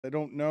I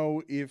don't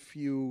know if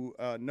you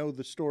know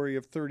the story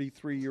of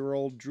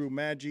 33-year-old Drew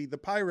Maggi. The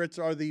Pirates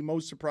are the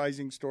most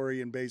surprising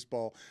story in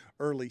baseball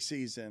early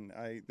season.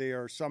 They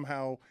are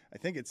somehow, I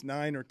think it's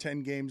 9 or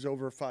 10 games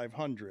over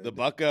 500. The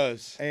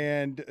Buccos.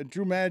 And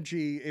Drew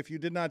Maggi, if you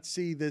did not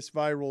see this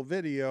viral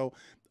video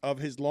of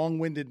his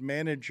long-winded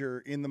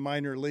manager in the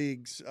minor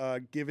leagues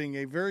giving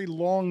a very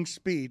long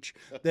speech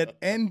that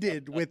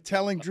ended with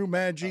telling Drew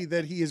Maggi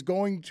that he is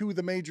going to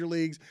the major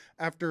leagues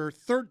after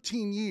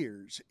 13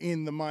 years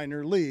in the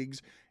minor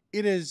leagues.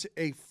 It is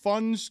a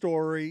fun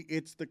story.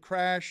 It's the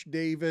Crash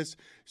Davis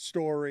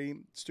story,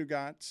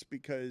 Stugotz,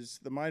 because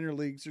the minor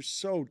leagues are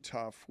so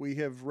tough. We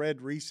have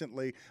read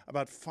recently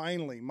about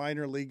finally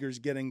minor leaguers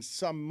getting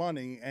some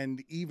money,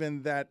 and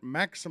even that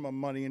maximum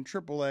money in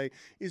AAA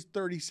is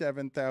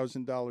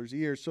 $37,000 a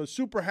year. So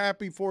super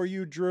happy for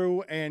you,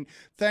 Drew, and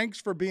thanks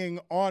for being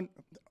on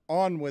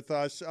with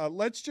us.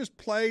 Let's just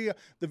play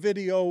the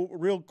video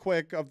real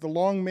quick of the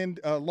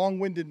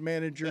long-winded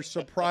manager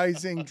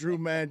surprising Drew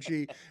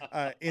Maggi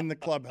in the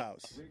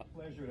clubhouse. Great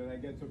pleasure that I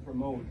get to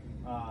promote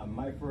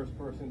my first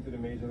person to the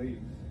major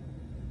leagues,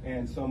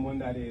 and someone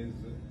that is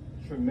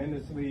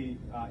tremendously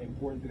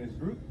important to this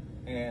group,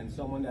 and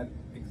someone that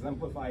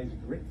exemplifies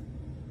grit,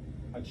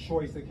 a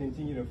choice to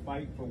continue to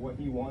fight for what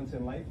he wants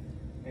in life,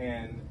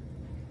 and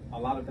a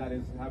lot of that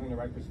is having the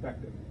right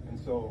perspective. And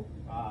so,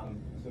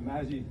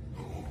 Maggi,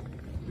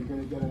 you're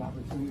going to get an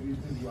opportunity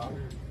to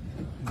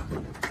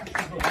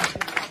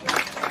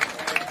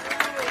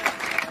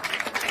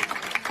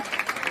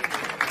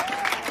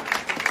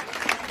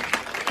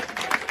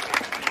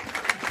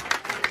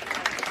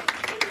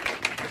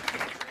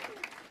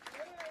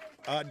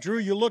Drew,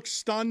 you look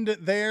stunned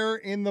there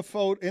in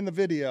the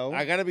video.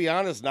 I got to be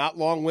honest, not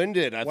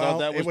long-winded. I thought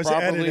that was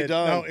properly edited.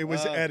 done. No, it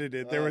was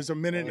edited. There was a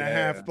minute and a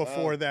half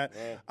before that.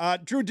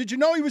 Drew, did you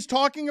know he was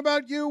talking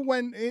about you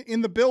when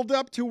in the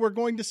build-up to we're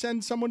going to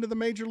send someone to the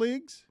major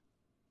leagues?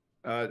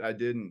 I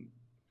didn't.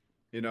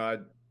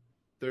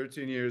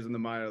 13 years in the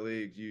minor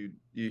leagues, you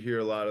hear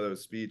a lot of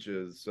those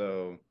speeches.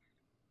 So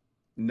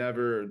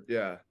never,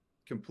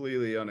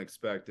 completely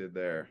unexpected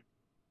there.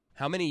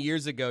 How many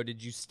years ago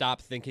did you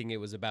stop thinking it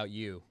was about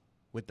you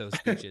with those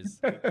speeches?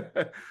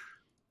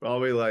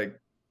 Probably like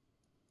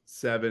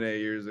 7, 8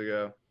 years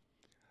ago.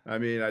 I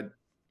mean,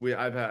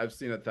 I've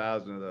seen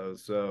 1,000 of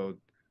those. So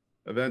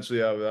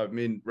eventually,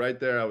 right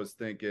there, I was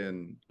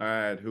thinking, all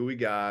right, who we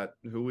got,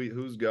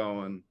 who's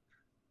going,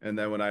 and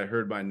then when I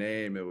heard my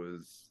name, it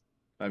was,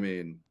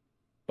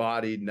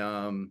 body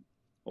numb,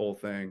 whole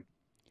thing.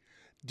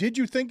 Did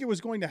you think it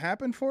was going to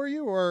happen for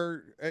you,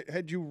 or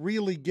had you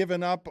really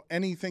given up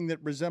anything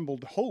that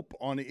resembled hope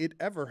on it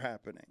ever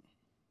happening?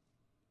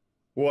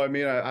 Well,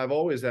 I've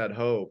always had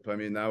hope.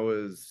 That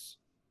was,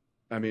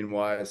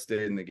 why I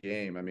stayed in the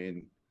game.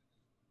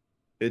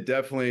 It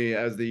definitely,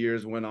 as the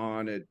years went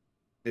on,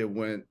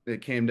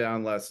 it came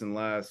down less and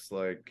less.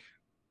 Like,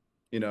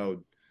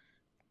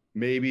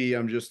 maybe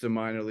I'm just a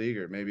minor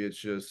leaguer. Maybe it's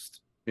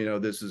just,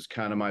 this is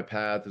kind of my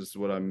path. This is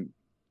what I'm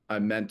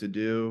meant to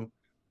do.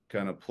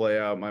 Kind of play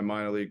out my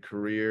minor league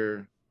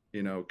career,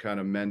 kind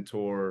of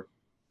mentor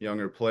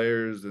younger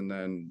players. And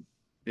then,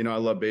 I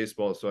love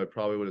baseball, so I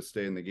probably would have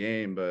stayed in the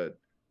game. But,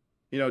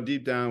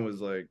 deep down was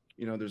like,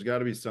 there's got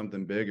to be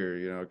something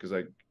bigger, because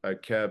I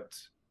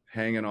kept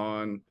hanging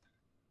on,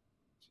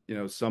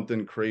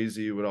 something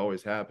crazy would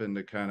always happen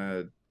to kind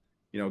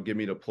of, get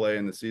me to play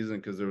in the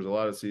season. Because there was a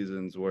lot of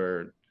seasons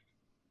where,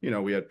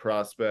 we had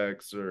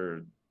prospects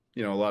or,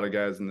 a lot of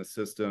guys in the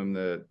system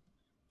that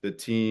the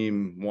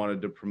team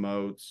wanted to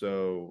promote.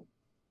 So,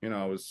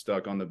 I was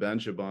stuck on the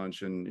bench a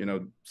bunch,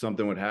 and,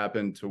 something would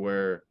happen to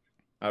where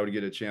I would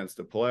get a chance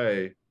to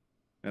play,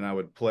 and I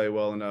would play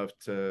well enough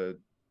to,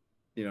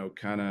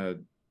 kind of,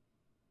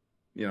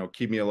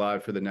 keep me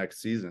alive for the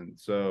next season.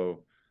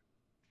 So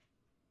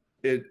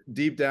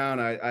deep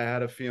down, I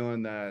had a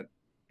feeling that,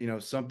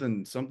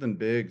 something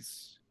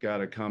big's got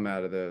to come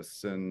out of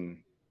this.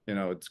 And,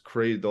 it's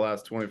crazy. The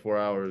last 24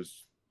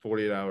 hours,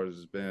 48 hours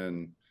has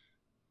been,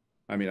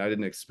 I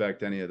didn't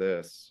expect any of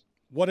this.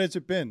 What has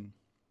it been?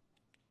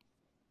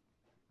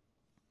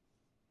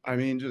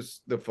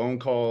 Just the phone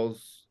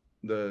calls,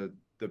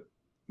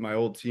 my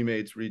old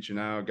teammates reaching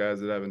out, guys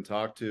that I haven't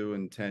talked to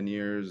in 10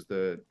 years,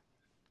 that,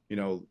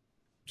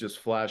 just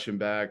flashing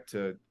back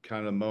to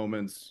kind of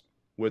moments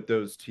with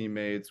those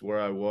teammates where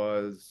I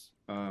was,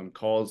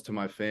 calls to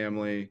my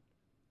family,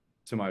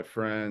 to my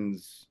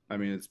friends.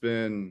 It's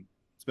been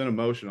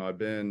emotional. I've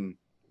been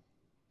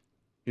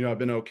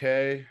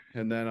okay.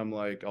 And then I'm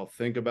like, I'll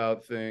think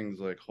about things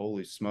like,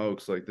 holy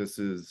smokes, like this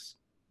is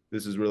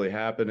really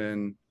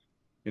happening.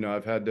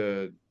 I've had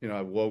to,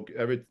 I've woke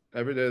every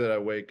day that I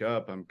wake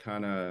up, I'm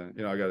kind of,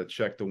 I got to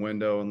check the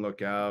window and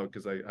look out,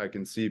 because I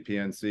can see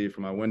PNC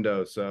from my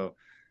window. So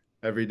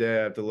every day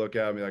I have to look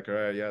out and be like, all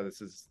right, yeah,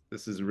 this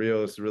is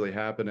real. This is really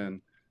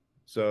happening.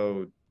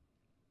 So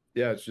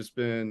yeah, it's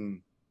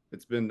been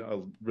a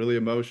really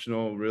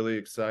emotional, really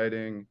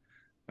exciting.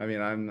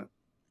 I'm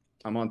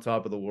on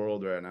top of the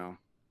world right now.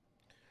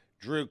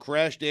 Drew,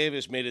 Crash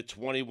Davis made it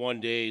 21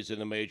 days in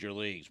the major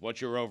leagues.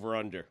 What's your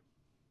over-under?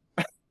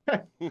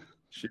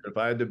 Shoot, if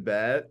I had to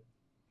bet,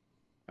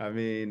 I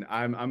mean,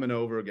 I'm an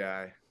over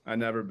guy. I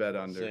never bet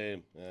under.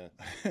 Same. Yeah.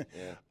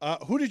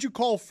 Who did you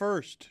call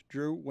first,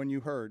 Drew, when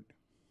you heard?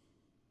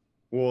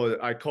 Well,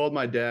 I called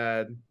my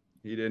dad.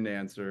 He didn't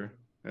answer.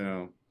 You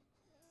know,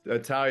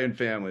 Italian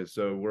family,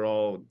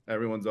 so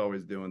everyone's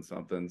always doing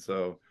something.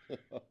 So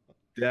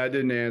dad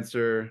didn't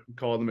answer.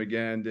 Called him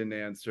again, didn't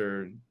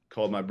answer.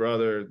 Called my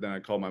brother. Then I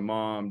called my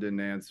mom, didn't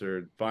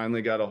answer.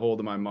 Finally got a hold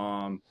of my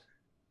mom,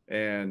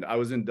 and I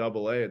was in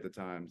AA at the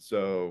time.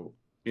 So,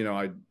 you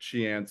know,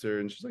 she answered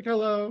and she's like,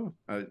 hello.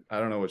 I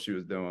don't know what she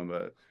was doing,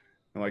 but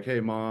I'm like, hey,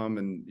 mom.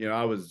 And, you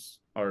know,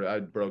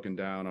 I'd broken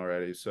down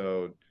already.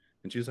 So,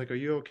 and she's like, are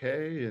you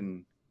okay?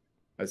 And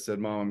I said,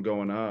 mom, I'm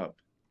going up.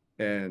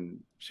 And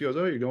she goes,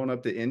 oh, you're going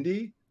up to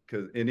Indy?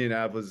 Because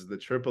Indianapolis is the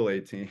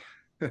AAA team.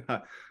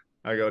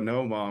 I go,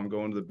 no, mom, I'm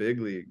going to the big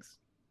leagues.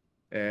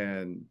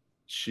 And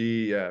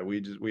we had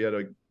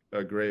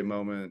a great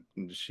moment,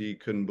 and she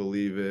couldn't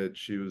believe it.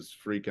 She was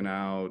freaking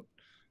out.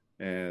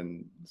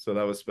 And so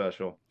that was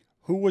special.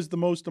 Who was the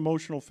most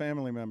emotional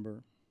family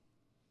member?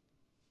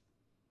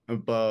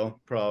 Bo,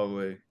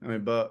 probably. I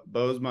mean,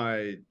 Bo's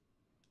my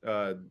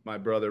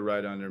brother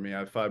right under me. I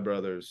have 5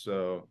 brothers,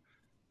 so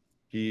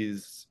I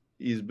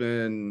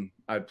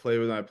play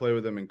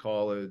with him in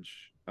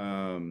college.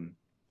 You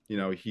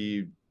know,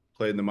 he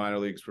played in the minor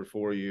leagues for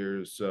 4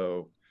 years,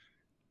 so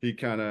he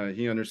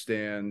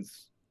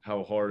understands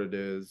how hard it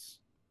is.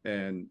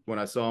 And when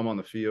I saw him on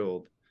the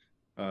field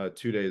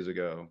 2 days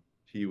ago,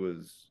 he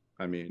was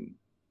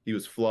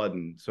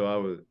flooding. So I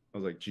was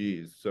like,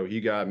 geez. So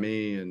he got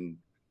me, and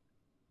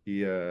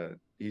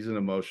he's an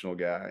emotional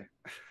guy.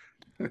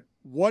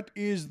 What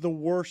is the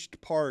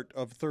worst part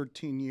of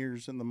 13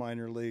 years in the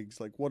minor leagues?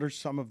 Like, what are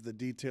some of the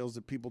details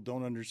that people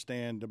don't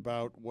understand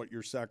about what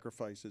your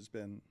sacrifice has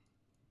been?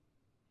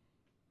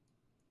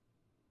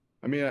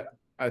 I mean,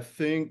 I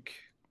think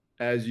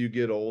as you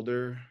get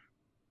older,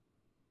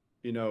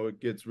 you know, it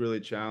gets really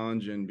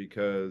challenging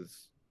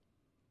because,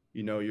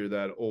 you know, you're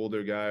that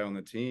older guy on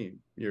the team.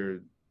 You're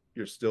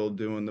still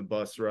doing the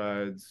bus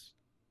rides,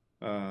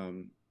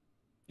 you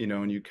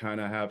know, and you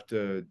have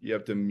to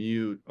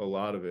mute a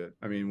lot of it.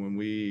 I mean, when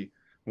we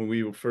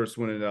first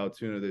went into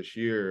Altoona this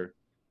year,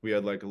 we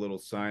had like a little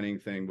signing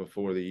thing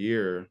before the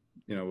year,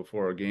 you know,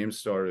 before our game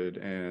started,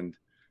 and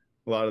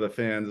a lot of the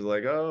fans are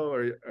like,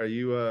 oh, are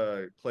you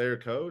a player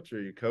coach?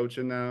 Are you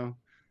coaching now?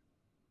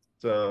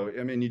 So,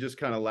 I mean, you just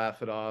kind of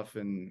laugh it off,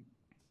 and,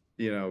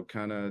 you know,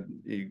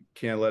 you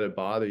can't let it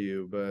bother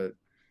you. But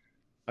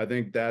I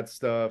think that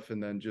stuff,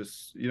 and then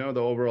just, you know, the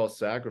overall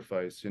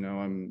sacrifice, you know,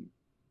 I'm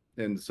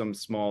in some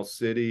small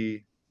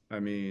city. I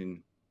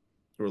mean,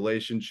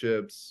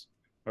 relationships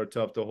are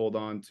tough to hold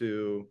on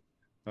to.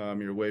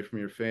 You're away from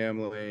your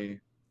family.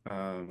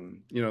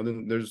 You know,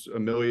 then there's a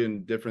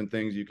million different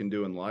things you can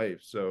do in life.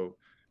 So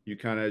you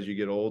as you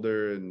get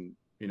older, and,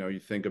 you know, you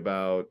think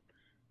about,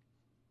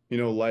 you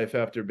know, life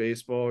after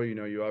baseball, you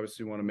know, you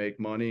obviously want to make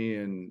money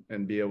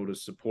and be able to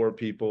support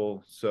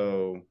people.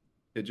 So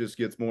it just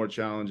gets more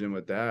challenging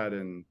with that.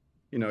 And,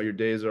 you know, your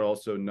days are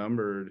also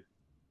numbered,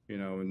 you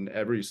know, in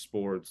any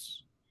sport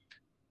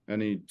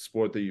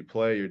that you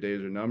play, your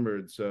days are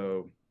numbered.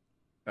 So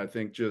I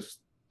think just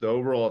the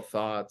overall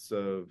thoughts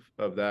of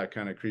that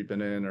kind of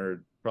creeping in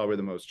are probably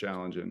the most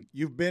challenging.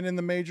 You've been in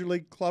the Major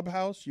League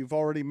Clubhouse. You've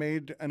already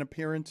made an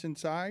appearance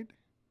inside.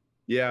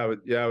 Yeah,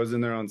 I was in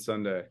there on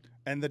Sunday.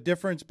 And the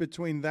difference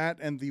between that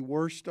and the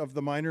worst of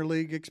the minor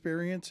league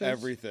experiences?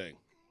 Everything.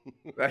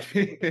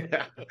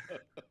 Yeah.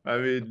 I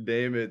mean,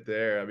 name it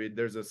there. I mean,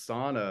 there's a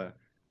sauna,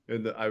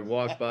 and I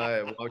walked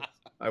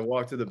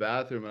to the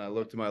bathroom, and I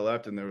looked to my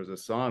left, and there was a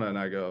sauna, and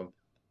I go,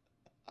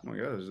 oh my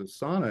God, there's a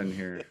sauna in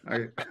here.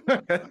 I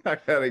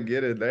gotta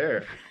get in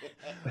there.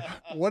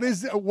 What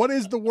is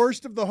the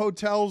worst of the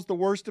hotels, the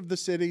worst of the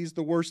cities,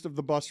 the worst of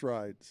the bus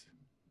rides?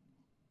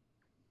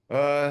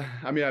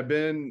 I mean, I've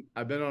been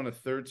on a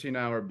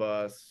 13-hour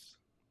bus.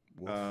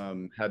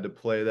 Had to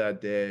play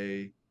that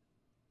day.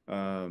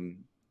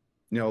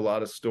 You know, a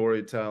lot of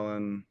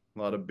storytelling, a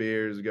lot of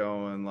beers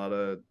going, a lot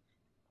of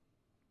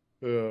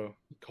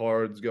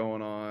cards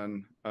going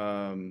on.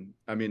 I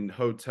mean,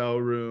 hotel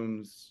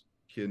rooms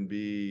can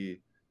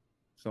be,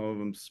 some of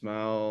them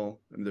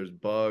smell, and there's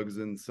bugs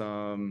in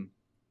some.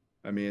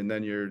 I mean,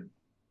 then you're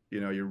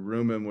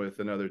rooming with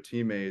another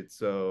teammate,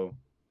 so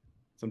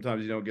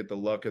sometimes you don't get the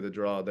luck of the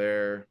draw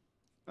there.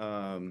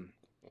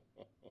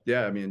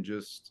 Yeah, I mean,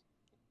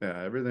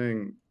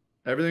 everything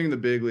in the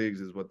big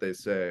leagues is what they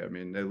say. I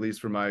mean, at least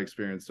from my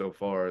experience so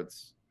far,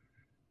 it's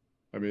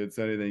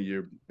anything,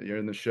 you're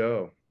in the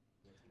show.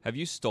 Have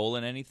you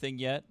stolen anything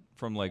yet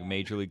from like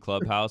Major League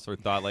Clubhouse, or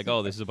thought like,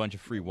 oh, this is a bunch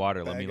of free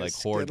water, let me like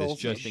hoard this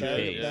just in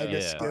case?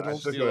 Yeah.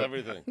 Steal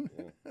everything.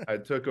 Yeah. I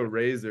took a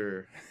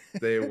razor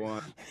day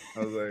one.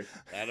 I was like,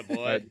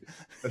 attaboy.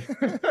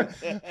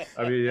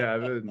 I mean, yeah,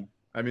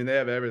 they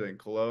have everything.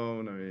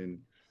 Cologne. I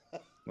mean,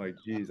 like,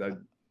 geez,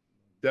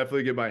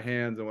 definitely get my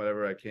hands on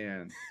whatever I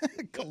can.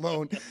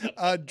 Cologne.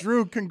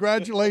 Drew,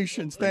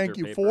 congratulations. Thank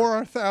you.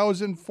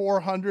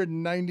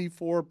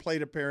 4,494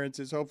 plate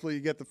appearances. Hopefully you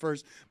get the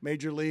first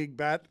major league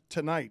bat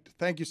tonight.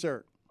 Thank you,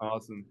 sir.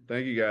 Awesome.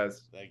 Thank you,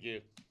 guys. Thank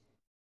you.